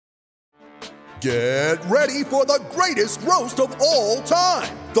Get ready for the greatest roast of all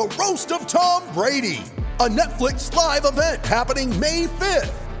time, the Roast of Tom Brady, a Netflix live event happening May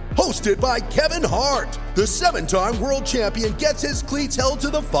 5th. Hosted by Kevin Hart, the 7-time world champion gets his cleats held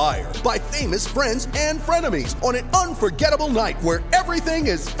to the fire by famous friends and frenemies on an unforgettable night where everything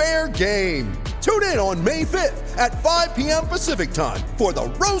is fair game. Tune in on May 5th at 5 p.m. Pacific time for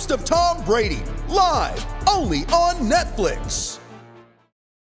the Roast of Tom Brady, live only on Netflix.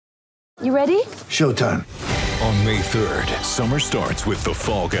 You ready? Showtime. On May 3rd, summer starts with The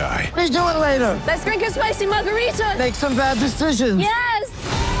Fall Guy. Let's do it later. Let's drink a spicy margarita. Make some bad decisions. Yes!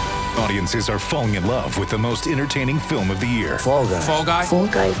 Audiences are falling in love with the most entertaining film of the year. Fall Guy. Fall Guy? Fall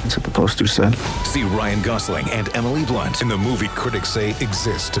Guy. That's what the poster said. See Ryan Gosling and Emily Blunt in the movie critics say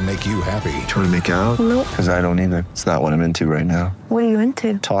exists to make you happy. Trying to make it out? Nope. Because I don't either. It's not what I'm into right now. What are you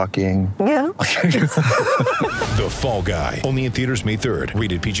into? Talking. Yeah. The Fall Guy. Only in theaters May 3rd.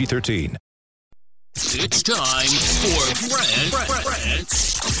 Rated PG-13. It's time for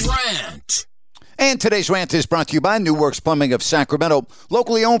Grant's Rant. And today's rant is brought to you by New Works Plumbing of Sacramento.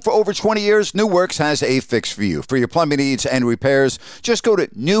 Locally owned for over 20 years, New Works has a fix for you. For your plumbing needs and repairs, just go to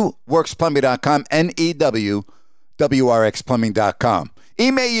newworksplumbing.com, NEWWRXplumbing.com.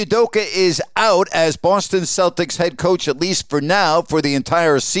 Ime Udoka is out as Boston Celtics head coach, at least for now, for the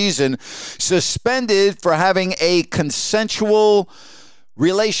entire season, suspended for having a consensual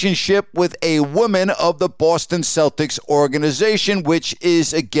relationship with a woman of the Boston Celtics organization, which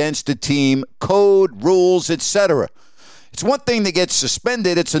is against the team code, rules, etc. It's one thing to get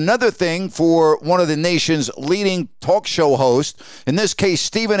suspended. It's another thing for one of the nation's leading talk show hosts, in this case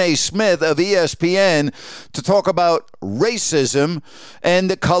Stephen A. Smith of ESPN, to talk about racism and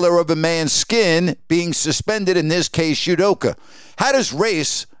the color of a man's skin being suspended, in this case Udoka. How does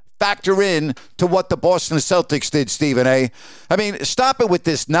race factor in to what the Boston Celtics did, Stephen A? I mean, stop it with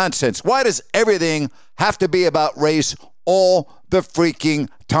this nonsense. Why does everything have to be about race all the freaking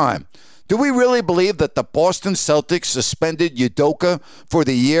time? Do we really believe that the Boston Celtics suspended Udoka for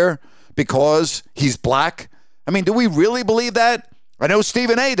the year because he's black? I mean, do we really believe that? I know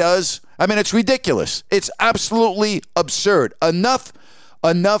Stephen A does. I mean, it's ridiculous. It's absolutely absurd. Enough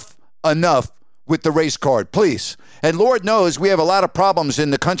with the race card, please. And Lord knows we have a lot of problems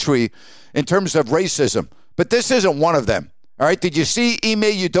in the country in terms of racism, but this isn't one of them. All right, did you see Ime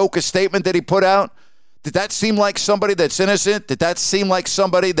Udoka's statement that he put out? Did that seem like somebody that's innocent? Did that seem like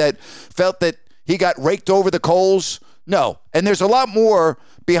somebody that felt that he got raked over the coals? No. And there's a lot more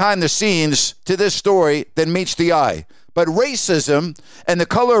behind the scenes to this story than meets the eye. But racism and the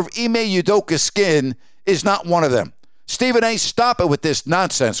color of Ime Udoka's skin is not one of them. Stephen A., stop it with this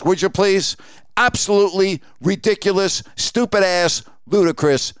nonsense, would you please? Absolutely ridiculous, stupid-ass,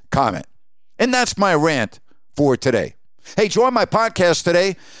 ludicrous comment. And that's my rant for today. Hey, join my podcast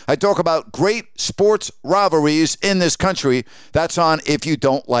today. I talk about great sports rivalries in this country. That's on If You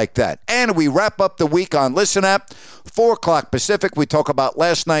Don't Like That. And we wrap up the week on Listen Up. 4 o'clock Pacific, we talk about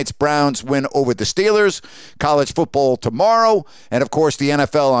last night's Browns win over the Steelers, college football tomorrow, and, of course, the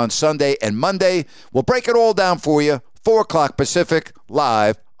NFL on Sunday and Monday. We'll break it all down for you. 4 o'clock Pacific,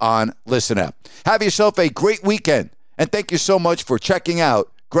 live on Listen Up. Have yourself a great weekend, and thank you so much for checking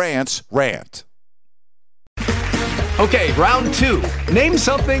out Grant's Rant. Okay, round 2. Name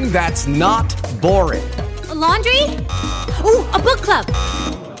something that's not boring. A laundry? Ooh, a book club.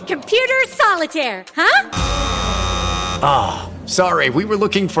 Computer solitaire, huh? Ah, sorry, we were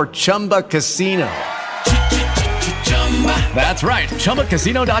looking for Chumba Casino. That's right,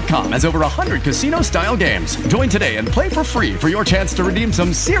 ChumbaCasino.com has over 100 casino-style games. Join today and play for free for your chance to redeem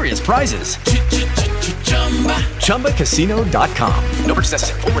some serious prizes. ChumbaCasino.com. No purchase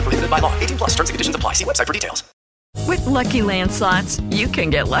necessary. Void where prohibited by law. 18+ terms and conditions apply. See website for details. With Lucky Land Slots, you can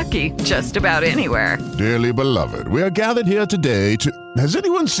get lucky just about anywhere. Dearly beloved, we are gathered here today to... Has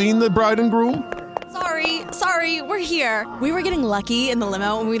anyone seen the bride and groom? Sorry, we're here. We were getting lucky in the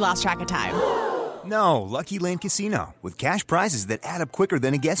limo and we lost track of time. No, Lucky Land Casino, with cash prizes that add up quicker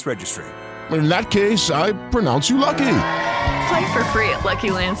than a guest registry. In that case, I pronounce you lucky. Play for free at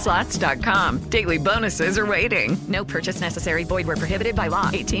LuckyLandSlots.com. Daily bonuses are waiting. No purchase necessary. Void where prohibited by law.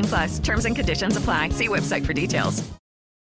 18+. Terms and conditions apply. See website for details.